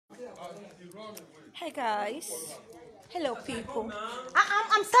Hi guys. Hello people.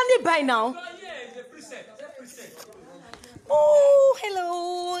 I'm standing by now. Oh,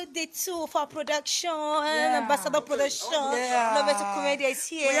 hello. Day 2 of our production. Ambassador Production. Loveto Comedy is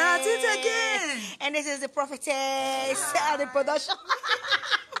here. We are at it again. And this is the prophetess at the production.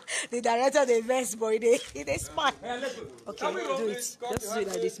 The director, the best boy, they smart. Okay, do it. Just do it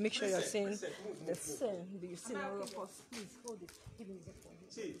like this. Make sure you're saying the same. You see all of us. Please hold it. Give me the phone.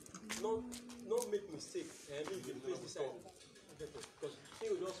 See, no make mistake. Leave the place beside you. Because he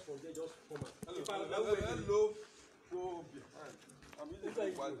will just from there, just come out. Hello. Go behind. I'm using the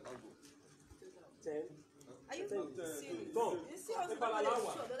wide angle. 10. Are you serious? Go. You see how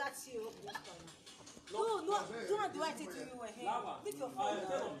that's you. No, do not do anything to you when here. With your phone.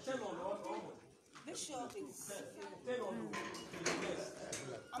 10 on. Make sure it's. 10 on.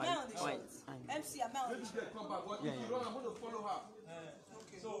 Am I on the shot? MC, am I on the shot? Yeah. I'm going to follow her.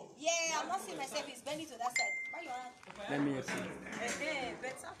 So. Yeah, I'm not seeing myself. It's bending to that side. Why you want? Let me see.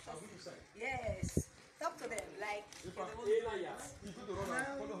 Better. Yes. Talk to them like. You go to run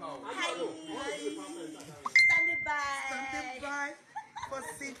and follow her. Hi. Standing by. For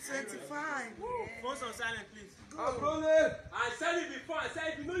seat 25. Phones on silent, please. I'm rolling. I said it before. I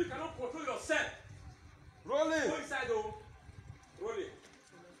said if you know you cannot control yourself. Rolling. Go inside though. Rolling.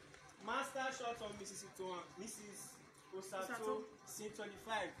 Master shot on Mrs. Osato, scene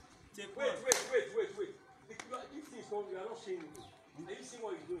 25. Take Wait. one. This thing is not, you are not saying it. Are you seeing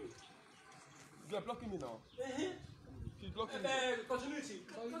what he's doing? You are blocking me now. She's blocking me. Continuity.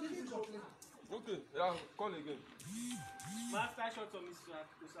 Okay. Yeah, call again. Master shot on Mrs.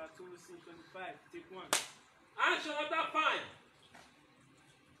 Osato, scene 25. Take one. Action after 5.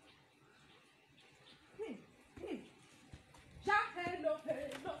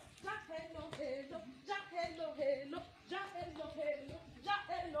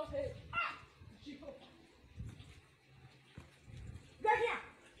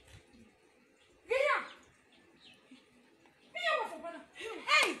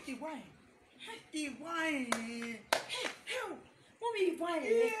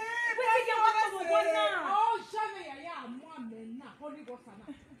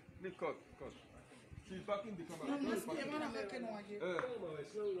 Cut. She's backing the camera.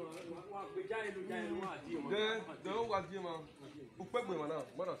 Then what game man? Upegbe man now.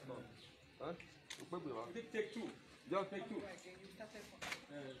 What else now? Huh? Upegbe man. Take 2. Just take 2.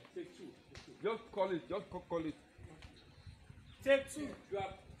 Take 2. Just call it. Call it. Take 2. You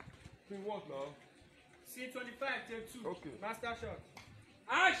have Think what now? Scene 25. Take 2. Okay. Master shot.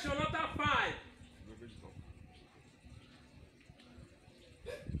 action after 5.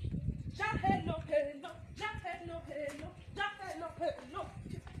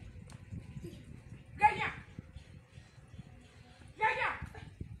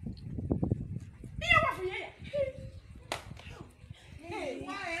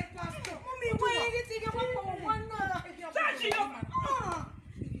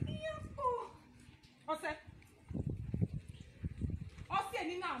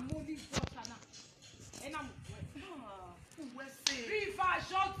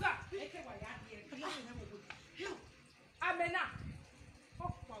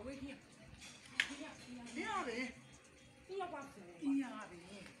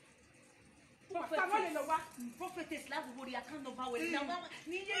 Prophetess love body I can't know how it now.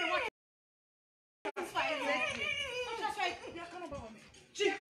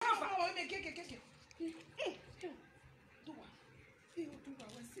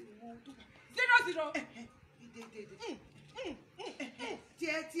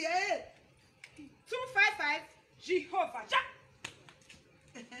 Jehovah.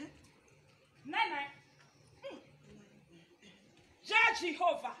 9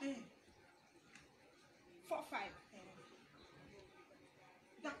 Jehovah. 4 5.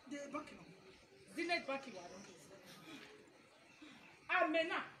 The backing up. Zinet backing one.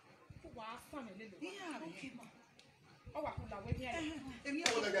 Amena. Who are some a little? Oh, I could have went here.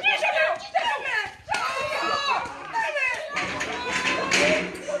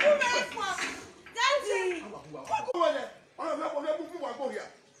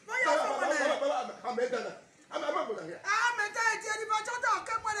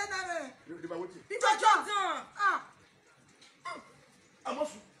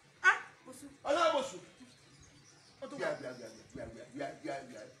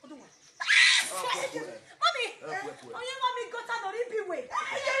 Mommy, got an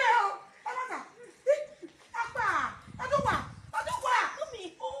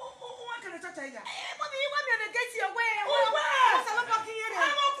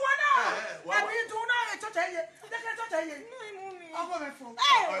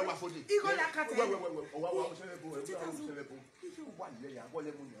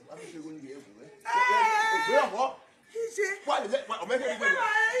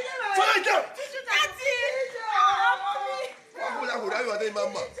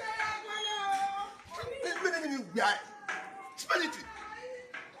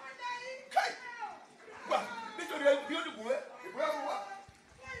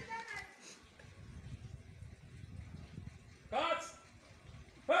Cut!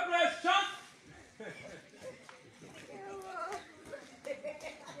 Purple shot!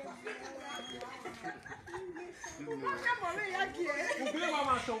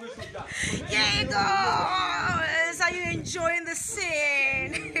 Here you go. Are you enjoying the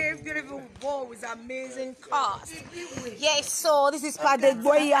scene? Beautiful walls, amazing cast. Yes, so this is Padek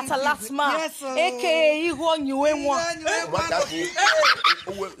Boy at a last man. Yes, sir. AKA you one you ain't one. One of UK.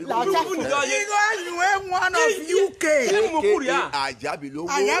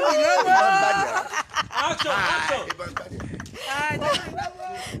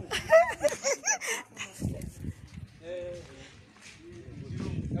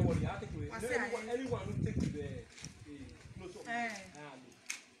 Action, anyone who takes the close up.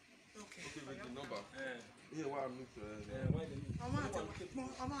 Okay, with the number. Yeah, why I'm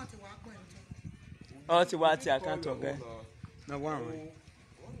Oh, to what I can't talk. No one.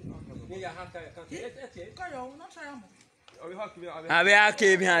 I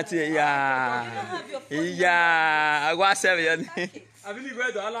came here to yeah, I was 7. I believe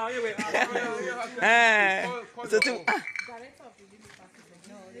we're the allow you.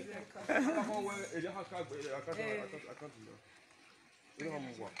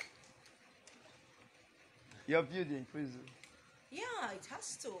 Your building prison. Yeah, it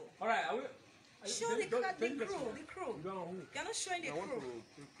has to. All right, are we? Show the crew. You're not showing the crew.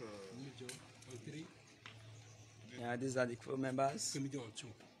 Yeah, these are the crew members. Can we do on 2?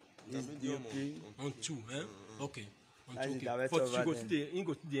 This is the OP. On 2, eh? Okay. On That 2, is okay. director But over you go there. to the, you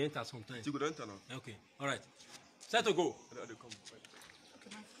go to the enter sometimes. You go to enter now. Okay. All right. Set to go.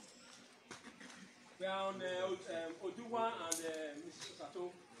 We are on Oduwa and Mrs.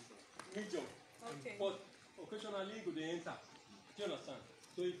 Sato medium. Okay. But occasionally you go to enter. Do you understand?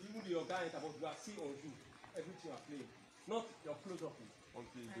 So if you do your guy enter, but you are see on you everything you are playing, not your close up.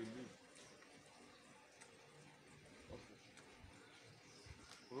 Until they leave. Okay.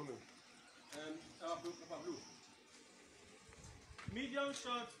 Rolling. Pablo. Medium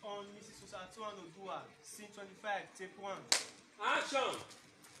shot on Mrs. Osato and Odua, scene 25, take 1. Action!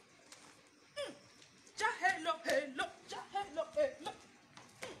 Hello.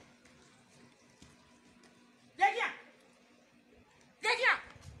 Gegia.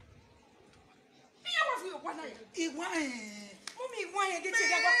 Iya wa fi okwana ya. Mummy igwa yẹn get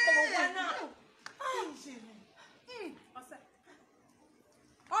ga wa ko wa na.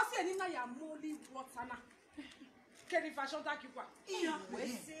 Ose ni na ya moli water na. Keri fashion ta kipa. Iya we.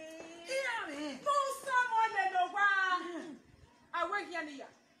 No someone le lo wa. Awe here ni ya.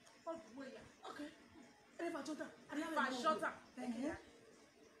 Okay. Fashion ta.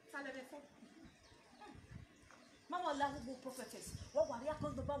 Salary for. Mama lovable prophetess. What were they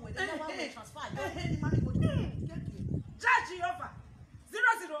called the bar with? They want to transfer. Judge over. 0-0.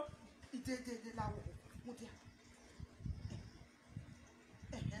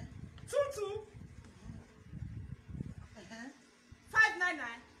 Two. 599.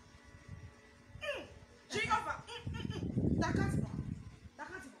 G over. That can't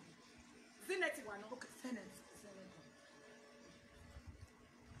be. Zenith one. Okay. Zenith.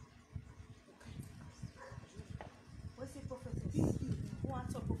 What's the prophetess?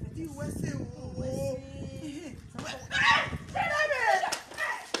 What's a prophetess?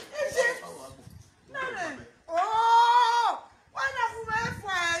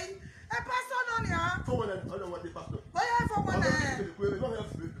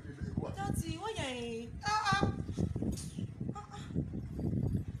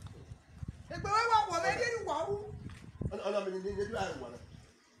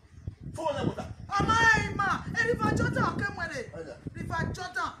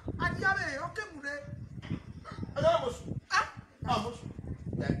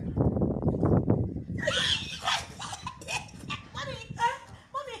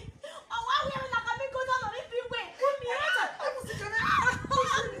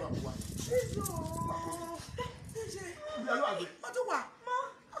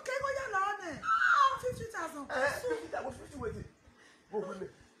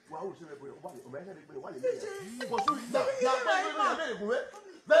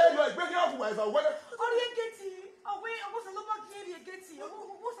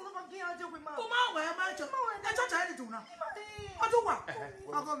 Kuma wa ma cho. E cho cha ni tu na. O tu wa.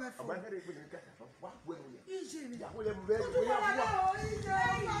 O go me fu. Ije ni.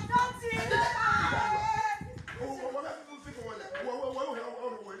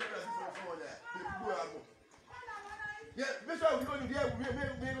 Yeah, make sure we go in there.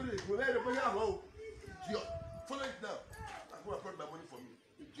 We let the money out. Idiot. Follow it now. I'm going to put my money for me.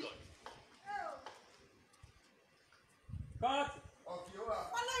 Idiot. Cut.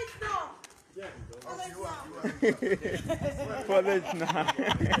 Follow it now. Follow it now.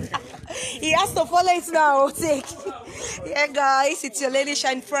 He has to follow it now. Take. Yeah, guys, it's your lady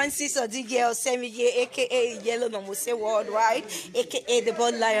Shine Francis Odigel Semige, aka Yellow Nomose Worldwide, aka the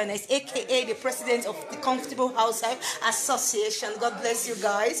Bold Lioness, aka the president of the Comfortable Housewife Association. God bless you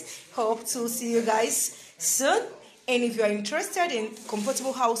guys. Hope to see you guys soon. And if you are interested in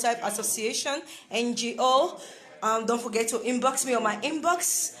Comfortable Housewife Association, NGO, don't forget to inbox me on my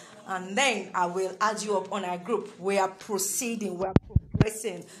inbox. And then I will add you up on our group. We are proceeding. We are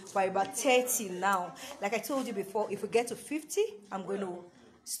progressing. We're about 30 now. Like I told you before, if we get to 50, I'm going to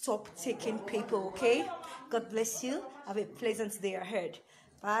stop taking people, okay? God bless you. Have a pleasant day ahead.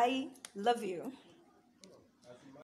 Bye. Love you.